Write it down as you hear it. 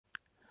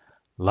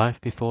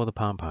Life before the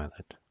Palm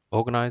Pilot.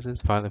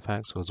 Organizers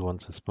Filofax was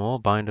once a small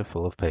binder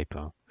full of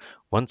paper.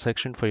 One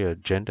section for your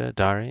agenda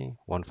diary,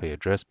 one for your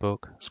address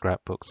book,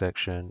 scrapbook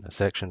section, a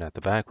section at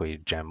the back where you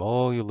jam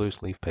all your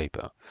loose leaf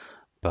paper,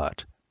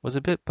 but was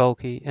a bit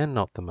bulky and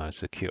not the most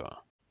secure.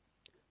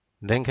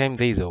 Then came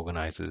these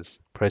organizers.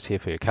 Press here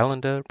for your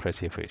calendar, press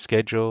here for your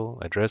schedule,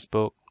 address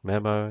book,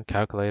 memo,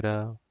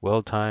 calculator,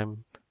 world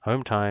time,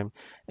 home time,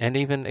 and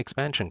even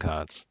expansion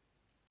cards.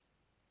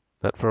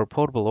 But for a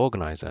portable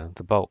organizer,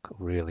 the bulk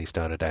really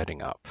started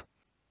adding up.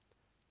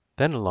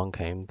 Then along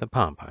came the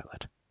Palm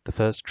Pilot, the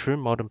first true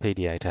modern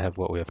PDA to have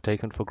what we have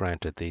taken for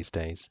granted these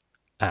days,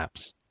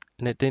 apps,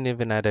 and it didn't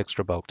even add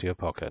extra bulk to your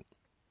pocket.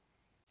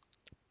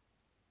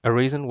 A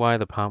reason why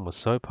the Palm was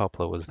so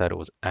popular was that it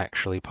was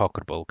actually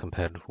pocketable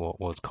compared to what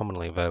was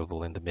commonly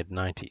available in the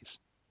mid-90s.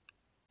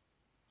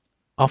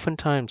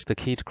 Oftentimes, the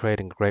key to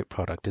creating a great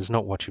product is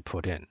not what you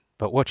put in,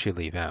 but what you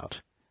leave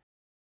out.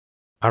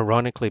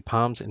 Ironically,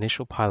 Palm's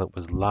initial pilot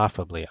was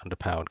laughably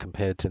underpowered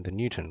compared to the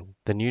Newton.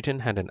 The Newton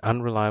had an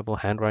unreliable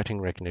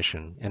handwriting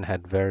recognition and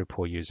had very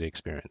poor user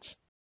experience.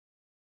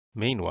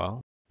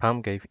 Meanwhile,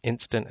 Palm gave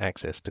instant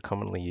access to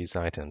commonly used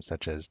items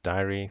such as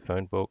diary,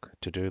 phone book,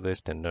 to-do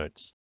list, and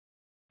notes.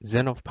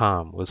 Zen of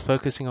Palm was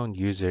focusing on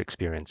user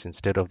experience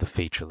instead of the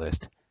feature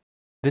list.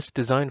 This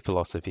design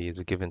philosophy is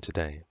a given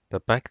today,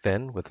 but back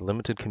then, with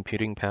limited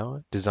computing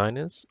power,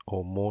 designers,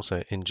 or more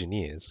so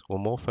engineers, were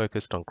more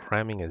focused on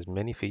cramming as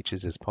many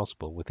features as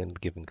possible within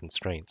given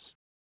constraints.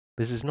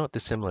 This is not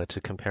dissimilar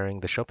to comparing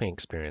the shopping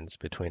experience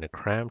between a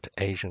cramped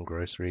Asian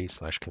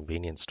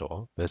grocery/convenience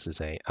store versus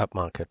a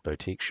upmarket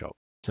boutique shop.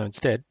 So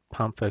instead,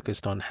 Palm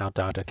focused on how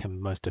data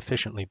can most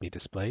efficiently be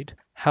displayed,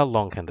 how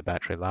long can the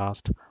battery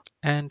last,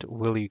 and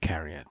will you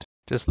carry it?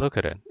 Just look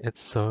at it, it's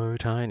so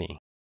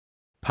tiny.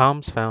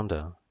 Palm's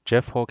founder,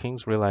 Jeff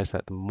Hawkins, realized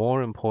that the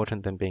more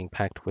important than being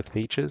packed with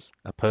features,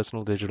 a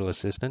personal digital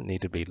assistant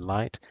needed to be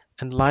light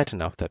and light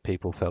enough that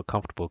people felt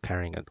comfortable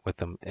carrying it with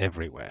them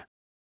everywhere.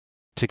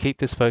 To keep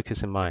this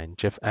focus in mind,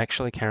 Jeff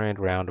actually carried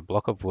around a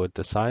block of wood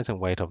the size and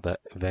weight of the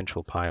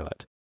eventual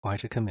Pilot.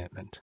 Quite a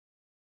commitment.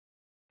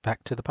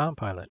 Back to the Palm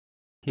Pilot.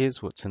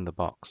 Here's what's in the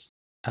box.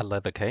 A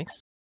leather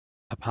case,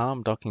 a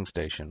Palm docking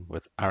station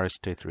with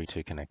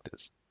RS-232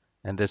 connectors,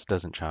 and this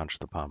doesn't charge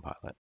the Palm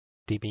Pilot.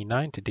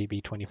 DB9 to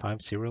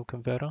DB25 serial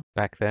converter.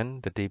 Back then,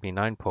 the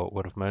DB9 port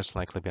would have most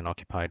likely been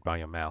occupied by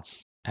your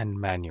mouse. And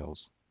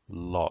manuals.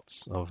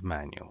 Lots of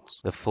manuals.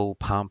 The full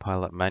Palm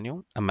Pilot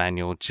manual, a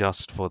manual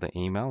just for the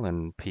email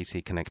and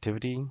PC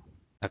connectivity,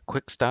 a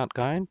quick start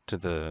guide to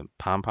the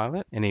Palm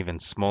Pilot, an even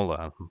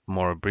smaller,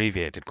 more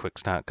abbreviated quick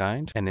start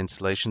guide, an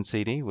installation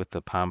CD with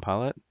the Palm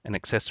Pilot, an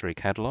accessory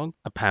catalog,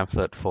 a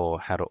pamphlet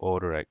for how to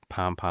order a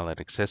Palm Pilot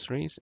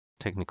accessories,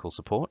 technical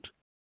support,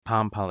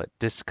 Palm Pilot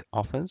disc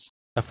offers,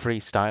 a free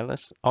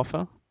stylus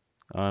offer.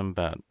 I'm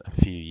about a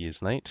few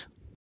years late.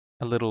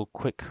 A little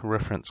quick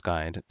reference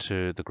guide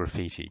to the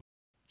graffiti.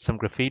 Some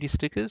graffiti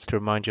stickers to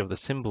remind you of the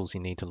symbols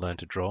you need to learn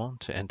to draw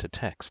to enter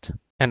text.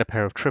 And a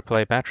pair of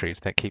AAA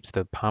batteries that keeps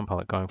the Palm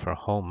Pilot going for a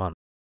whole month.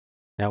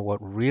 Now,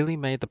 what really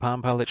made the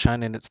Palm Pilot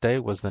shine in its day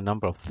was the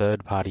number of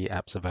third-party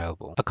apps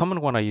available. A common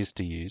one I used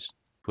to use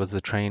was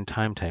the train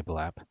timetable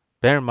app.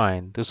 Bear in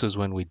mind, this was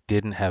when we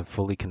didn't have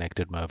fully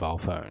connected mobile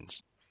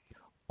phones.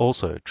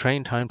 Also,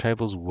 train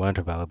timetables weren't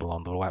available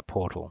on the web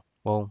portal.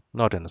 Well,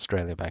 not in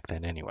Australia back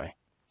then anyway.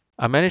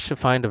 I managed to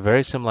find a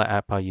very similar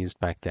app I used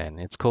back then.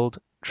 It's called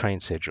Train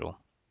Schedule.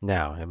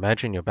 Now,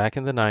 imagine you're back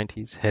in the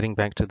 90s, heading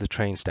back to the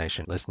train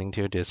station, listening to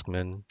your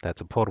Discman.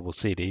 That's a portable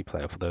CD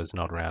player for those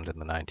not around in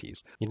the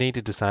 90s. You need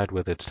to decide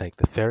whether to take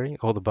the ferry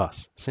or the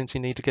bus, since you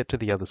need to get to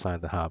the other side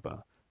of the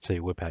harbour. So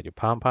you whip out your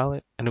Palm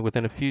Pilot, and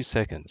within a few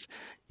seconds,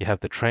 you have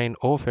the train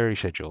or ferry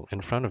schedule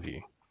in front of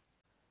you.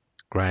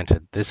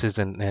 Granted, this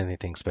isn't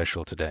anything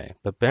special today,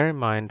 but bear in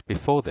mind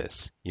before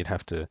this, you'd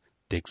have to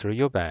dig through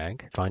your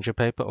bag, find your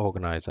paper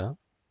organizer,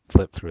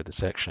 flip through the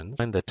sections,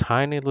 find the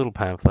tiny little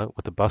pamphlet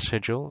with the bus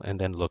schedule, and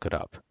then look it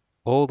up,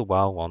 all the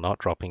while not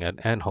dropping it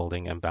and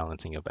holding and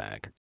balancing your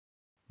bag.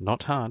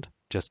 Not hard,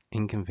 just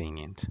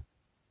inconvenient.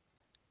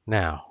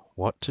 Now,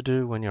 what to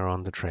do when you're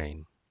on the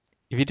train?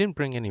 If you didn't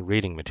bring any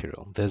reading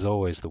material, there's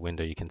always the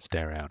window you can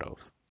stare out of.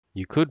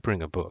 You could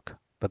bring a book,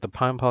 but the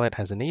Palm Pilot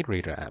has an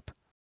e-reader app.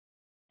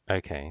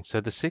 Okay,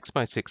 so the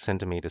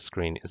 6x6cm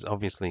screen is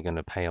obviously going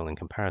to pale in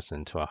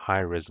comparison to a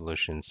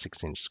high-resolution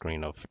 6-inch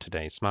screen of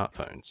today's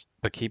smartphones.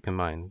 But keep in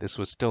mind, this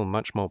was still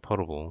much more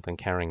portable than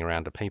carrying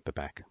around a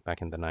paperback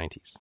back in the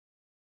 90s.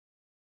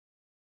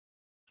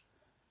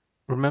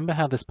 Remember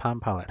how this Palm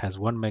Pilot has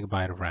 1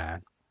 megabyte of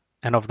RAM,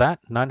 and of that,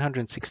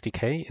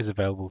 960K is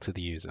available to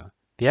the user.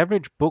 The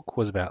average book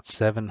was about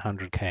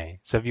 700K,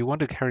 so if you want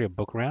to carry a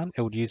book around,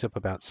 it would use up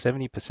about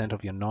 70%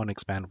 of your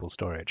non-expandable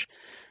storage.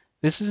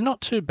 This is not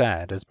too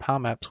bad, as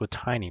Palm apps were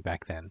tiny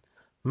back then.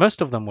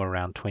 Most of them were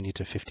around 20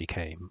 to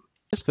 50K.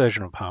 This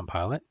version of Palm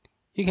Pilot,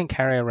 you can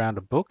carry around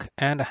a book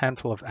and a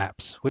handful of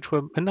apps, which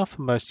were enough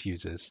for most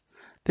users.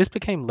 This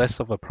became less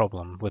of a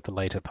problem with the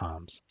later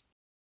Palms.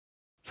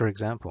 For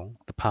example,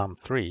 the Palm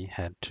 3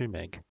 had 2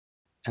 meg.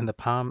 And the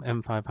Palm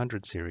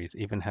M500 series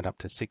even had up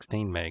to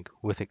 16 meg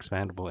with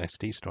expandable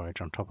SD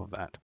storage on top of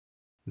that.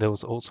 There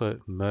was also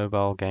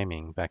mobile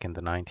gaming back in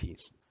the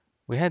 90s.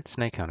 We had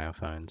Snake on our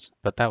phones,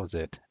 but that was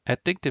it.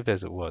 Addictive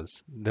as it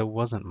was, there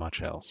wasn't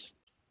much else.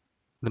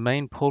 The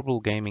main portable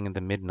gaming in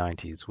the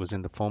mid-90s was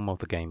in the form of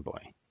the Game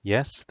Boy.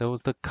 Yes, there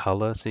was the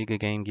color Sega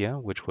Game Gear,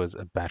 which was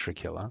a battery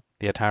killer,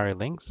 the Atari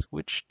Lynx,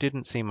 which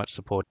didn't see much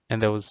support,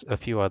 and there was a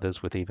few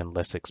others with even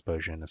less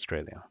exposure in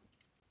Australia.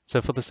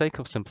 So for the sake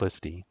of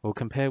simplicity, we'll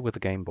compare with the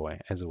Game Boy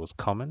as it was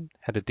common,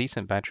 had a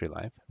decent battery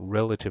life,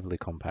 relatively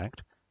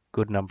compact,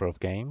 good number of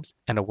games,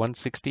 and a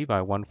 160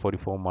 by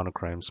 144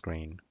 monochrome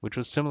screen, which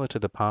was similar to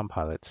the Palm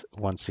Pilot's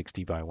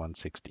 160 by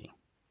 160.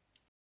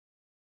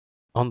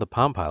 On the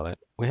Palm Pilot,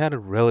 we had a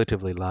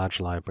relatively large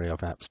library of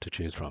apps to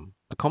choose from.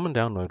 A common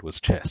download was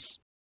chess.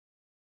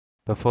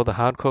 But for the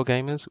hardcore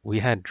gamers, we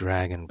had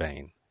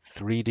Dragonbane,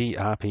 3D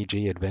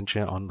RPG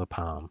adventure on the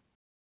Palm,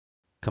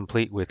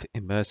 complete with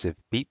immersive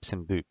beeps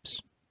and boops.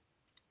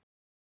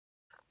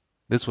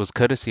 This was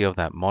courtesy of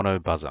that mono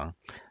buzzer.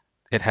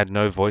 It had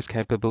no voice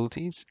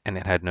capabilities and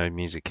it had no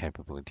music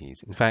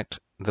capabilities. In fact,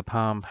 the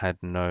Palm had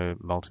no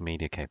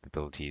multimedia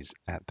capabilities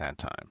at that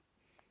time.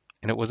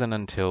 And it wasn't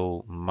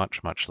until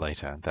much, much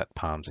later that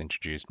Palms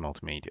introduced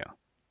multimedia.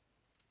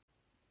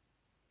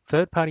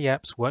 Third-party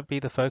apps won't be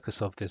the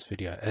focus of this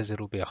video, as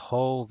it'll be a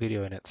whole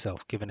video in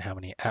itself given how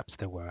many apps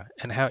there were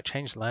and how it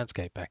changed the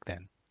landscape back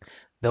then.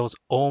 There was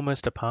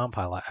almost a Palm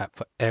Pilot app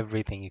for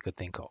everything you could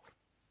think of.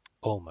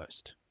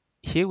 Almost.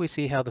 Here we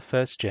see how the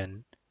first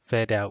gen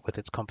fared out with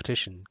its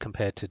competition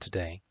compared to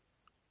today.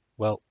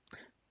 Well,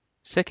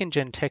 second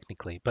gen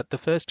technically, but the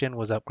first gen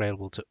was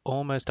upgradable to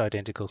almost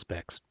identical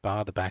specs,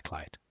 bar the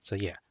backlight. So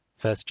yeah,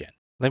 first gen.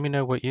 Let me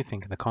know what you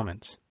think in the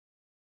comments.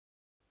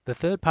 The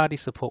third-party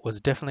support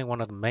was definitely one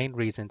of the main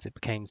reasons it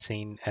became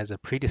seen as a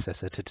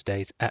predecessor to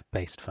today's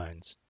app-based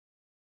phones.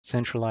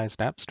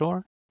 Centralized App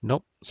Store?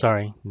 Nope,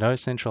 sorry, no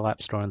central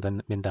App Store in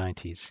the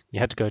mid-90s. You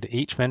had to go to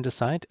each vendor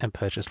site and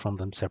purchase from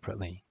them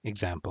separately.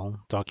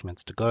 Example,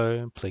 Documents to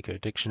Go, Plico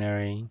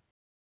Dictionary.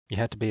 You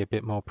had to be a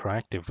bit more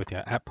proactive with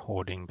your app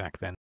hoarding back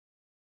then.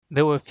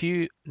 There were a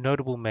few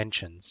notable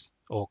mentions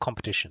or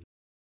competition.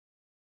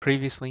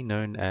 Previously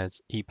known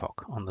as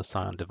Epoch on the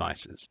Scion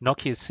devices.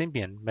 Nokia's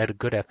Symbian made a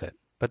good effort,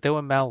 but there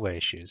were malware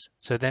issues,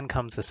 so then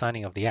comes the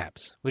signing of the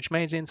apps, which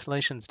made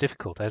installations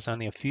difficult as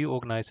only a few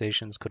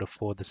organizations could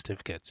afford the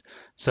certificates.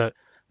 So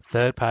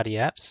third-party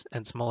apps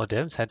and smaller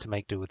devs had to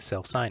make do with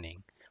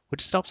self-signing,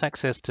 which stops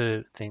access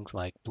to things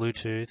like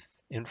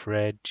Bluetooth,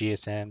 infrared,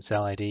 GSM,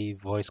 Cell ID,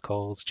 voice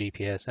calls,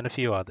 GPS, and a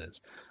few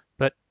others.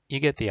 But you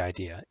get the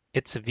idea.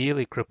 It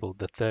severely crippled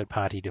the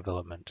third-party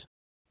development.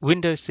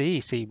 Windows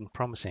CE seemed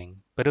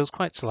promising, but it was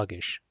quite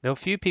sluggish. There were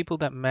few people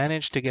that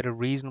managed to get a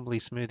reasonably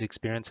smooth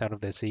experience out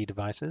of their CE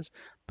devices,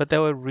 but they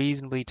were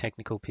reasonably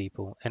technical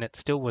people, and it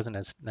still wasn't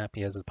as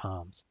snappy as the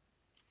Palms.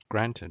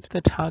 Granted,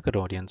 the target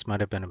audience might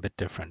have been a bit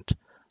different.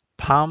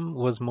 Palm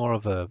was more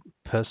of a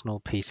personal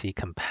PC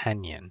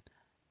companion.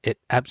 It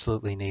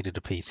absolutely needed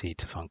a PC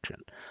to function,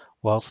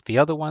 whilst the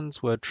other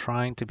ones were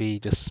trying to be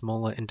just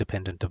smaller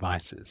independent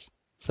devices,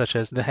 such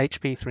as the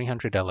HP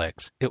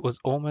 300LX. It was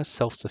almost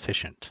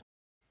self-sufficient.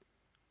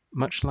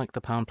 Much like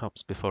the Palm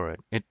Tops before it,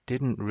 it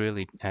didn't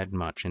really add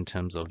much in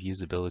terms of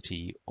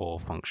usability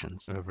or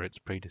functions over its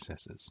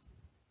predecessors.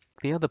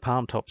 The other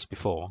Palm Tops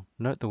before,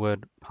 note the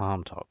word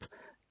Palm Top.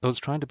 It was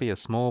trying to be a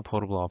small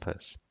portable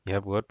office. You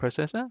have a word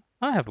processor?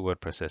 I have a word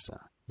processor.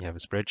 You have a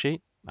spreadsheet?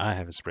 I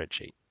have a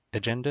spreadsheet.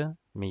 Agenda?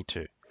 Me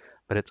too.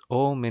 But it's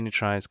all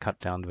miniaturized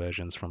cut-down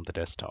versions from the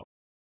desktop.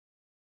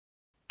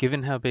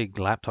 Given how big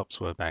laptops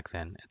were back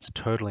then, it's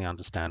totally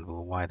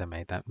understandable why they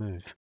made that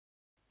move.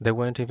 They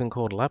weren't even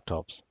called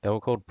laptops, they were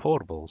called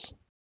portables.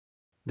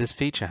 This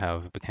feature,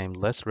 however, became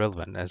less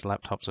relevant as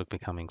laptops were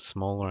becoming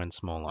smaller and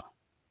smaller.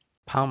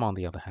 Palm, on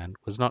the other hand,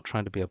 was not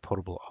trying to be a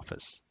portable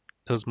office.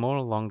 It was more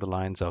along the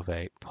lines of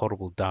a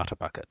portable data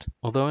bucket,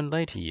 although in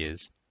later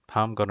years,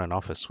 Palm got an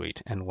office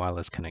suite and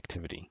wireless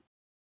connectivity.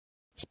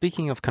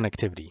 Speaking of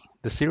connectivity,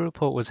 the serial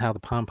port was how the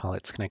Palm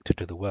Pilots connected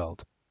to the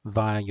world,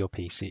 via your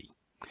PC.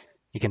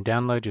 You can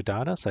download your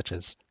data such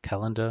as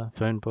calendar,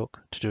 phone book,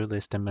 to-do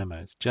list, and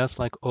memos, just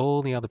like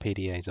all the other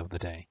PDAs of the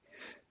day,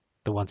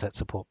 the ones that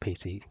support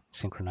PC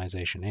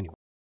synchronization anyway.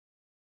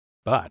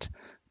 But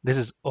this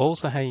is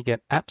also how you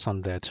get apps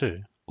on there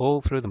too,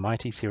 all through the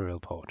mighty serial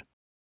port.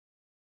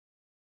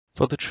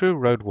 For the true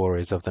road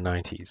warriors of the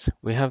 90s,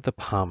 we have the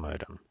Palm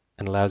modem.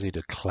 It allows you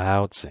to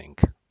cloud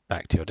sync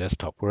back to your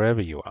desktop wherever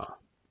you are.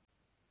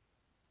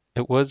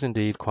 It was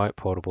indeed quite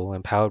portable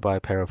and powered by a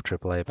pair of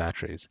AAA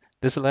batteries.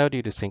 This allowed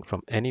you to sync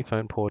from any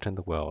phone port in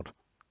the world,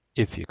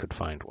 if you could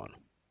find one.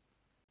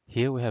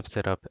 Here we have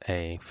set up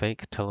a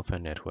fake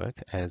telephone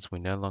network as we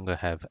no longer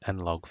have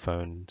analog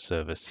phone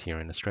service here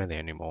in Australia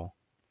anymore.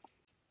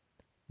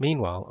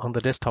 Meanwhile, on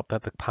the desktop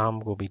that the Palm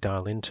will be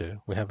dialed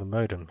into, we have a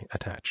modem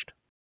attached.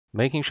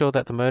 Making sure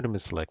that the modem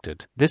is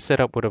selected, this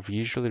setup would have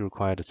usually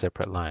required a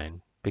separate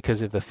line,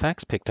 because if the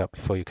fax picked up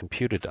before your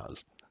computer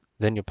does,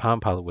 then your Palm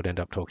Pilot would end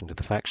up talking to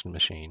the fax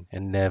machine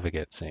and never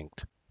get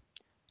synced.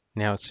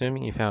 Now,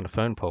 assuming you found a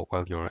phone port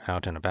while you were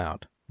out and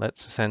about,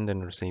 let's send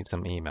and receive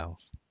some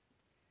emails.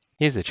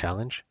 Here's a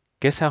challenge.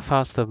 Guess how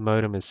fast the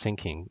modem is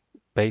syncing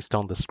based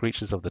on the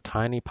screeches of the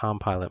tiny Palm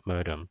Pilot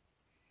modem.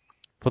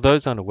 For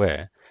those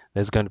unaware,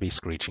 there's going to be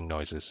screeching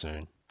noises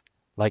soon,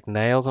 like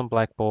nails on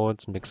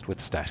blackboards mixed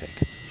with static.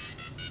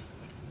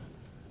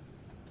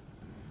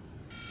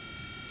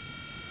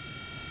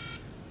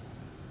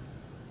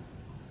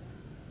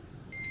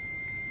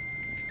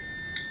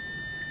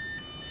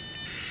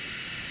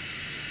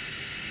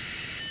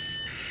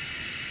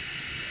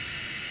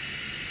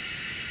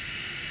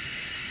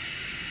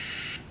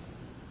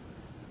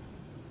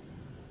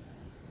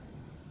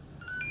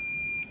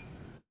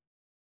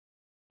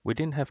 We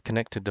didn't have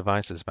connected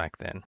devices back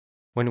then.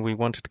 When we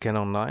wanted to get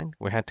online,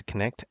 we had to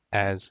connect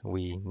as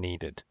we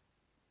needed,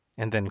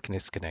 and then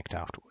disconnect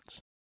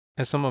afterwards.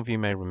 As some of you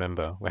may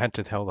remember, we had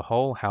to tell the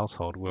whole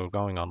household we were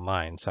going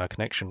online so our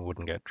connection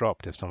wouldn't get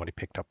dropped if somebody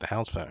picked up the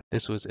house phone.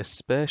 This was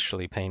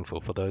especially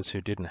painful for those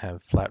who didn't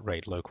have flat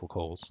rate local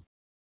calls.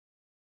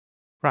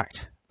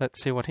 Right,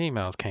 let's see what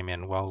emails came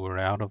in while we were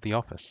out of the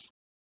office.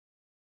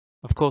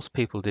 Of course,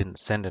 people didn't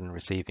send and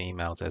receive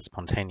emails as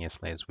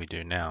spontaneously as we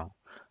do now.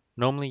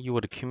 Normally, you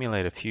would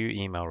accumulate a few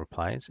email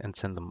replies and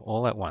send them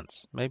all at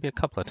once, maybe a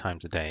couple of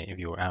times a day if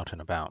you were out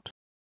and about.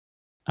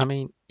 I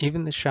mean,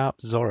 even the Sharp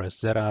Zorus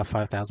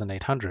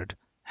ZR5800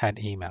 had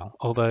email,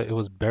 although it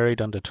was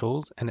buried under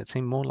tools and it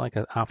seemed more like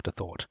an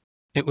afterthought.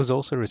 It was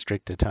also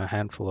restricted to a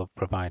handful of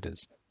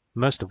providers,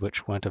 most of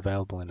which weren't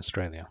available in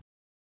Australia.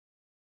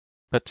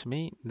 But to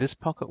me, this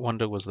Pocket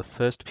Wonder was the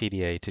first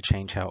PDA to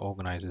change how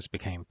organizers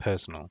became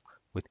personal,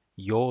 with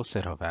your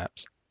set of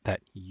apps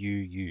that you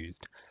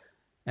used,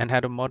 and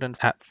had a modern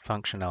app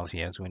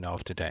functionality as we know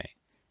of today.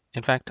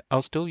 In fact, I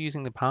was still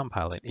using the Palm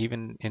Pilot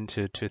even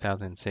into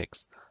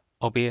 2006,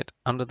 albeit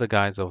under the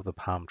guise of the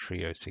Palm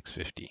Trio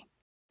 650.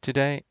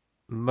 Today,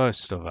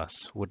 most of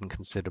us wouldn't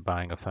consider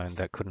buying a phone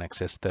that couldn't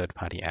access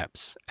third-party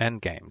apps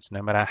and games,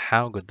 no matter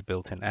how good the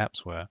built-in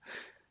apps were.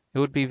 It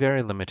would be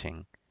very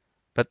limiting.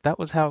 But that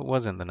was how it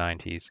was in the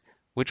 90s,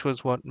 which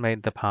was what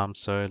made the Palm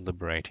so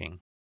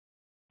liberating.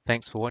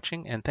 Thanks for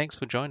watching, and thanks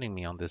for joining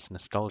me on this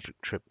nostalgic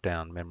trip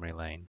down memory lane.